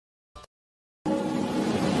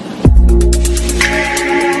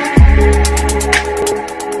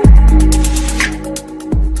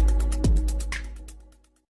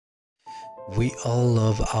all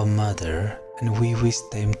love our mother and we wish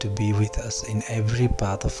them to be with us in every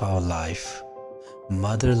part of our life.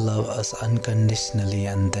 Mother love us unconditionally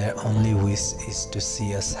and their only wish is to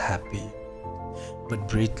see us happy. But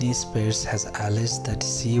Britney Spears has alleged that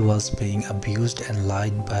she was being abused and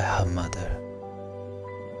lied by her mother.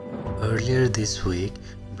 Earlier this week,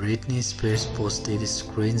 Britney Spears posted a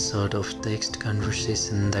screenshot of text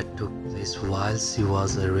conversation that took place while she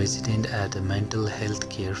was a resident at a mental health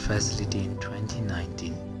care facility in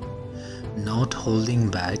 2019. Not holding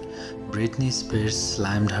back, Britney Spears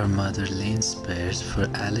slammed her mother Lynn Spears for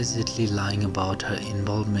allegedly lying about her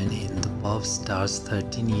involvement in the pop star's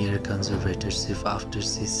 13-year conservatorship after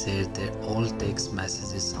she shared their old text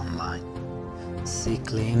messages online. She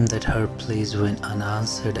claimed that her pleas went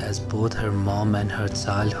unanswered as both her mom and her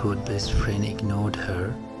childhood best friend ignored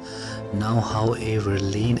her. Now, however,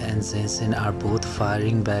 Lynn and Jensen are both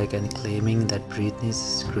firing back and claiming that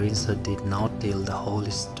Britney's screenshot did not tell the whole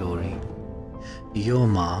story. Yo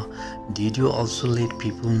ma, did you also let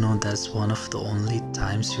people know that's one of the only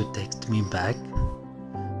times you text me back?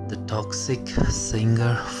 The toxic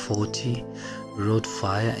singer 40 wrote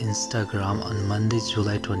via Instagram on Monday,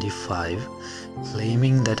 July 25,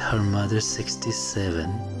 claiming that her mother, 67,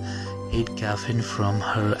 hid caffeine from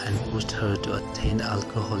her and pushed her to attend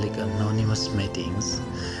Alcoholic Anonymous meetings.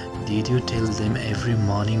 Did you tell them every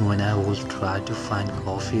morning when I would try to find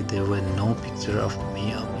coffee there were no picture of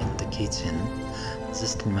me up in the kitchen,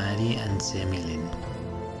 just Mary and Jamie Lynn?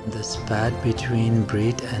 The spat between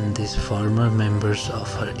Brit and these former members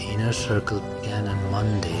of her inner circle began on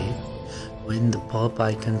Monday, when the pop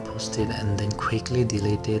icon posted and then quickly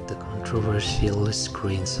deleted the controversial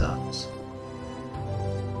screenshots.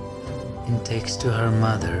 In text to her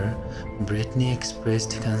mother, Britney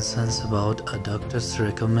expressed concerns about a doctor's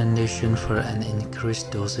recommendation for an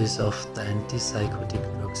increased dosage of the antipsychotic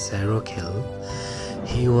drug Seroquel.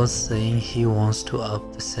 He was saying he wants to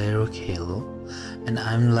up the Seroquel, and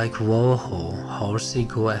I'm like, whoa ho, horsey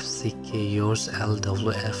go FCK yours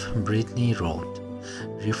LWF, Britney wrote,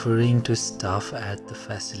 referring to staff at the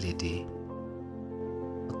facility.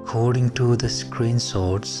 According to the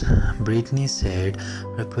screenshots, Britney said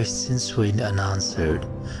her questions went unanswered,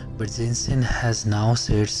 but Jensen has now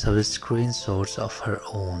shared some screenshots of her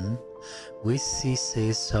own, which she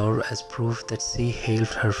says serve as proof that she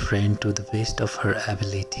helped her friend to the best of her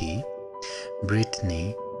ability.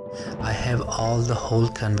 Britney, I have all the whole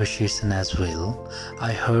conversation as well.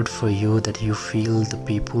 I heard for you that you feel the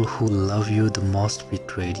people who love you the most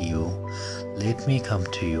betrayed you. Let me come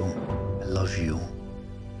to you. I love you.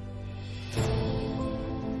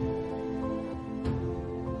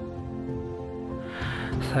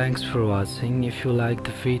 Thanks for watching. If you like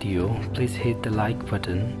the video, please hit the like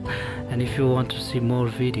button, and if you want to see more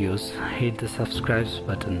videos, hit the subscribe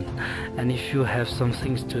button, and if you have some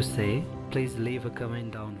things to say, please leave a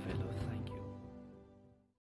comment down below.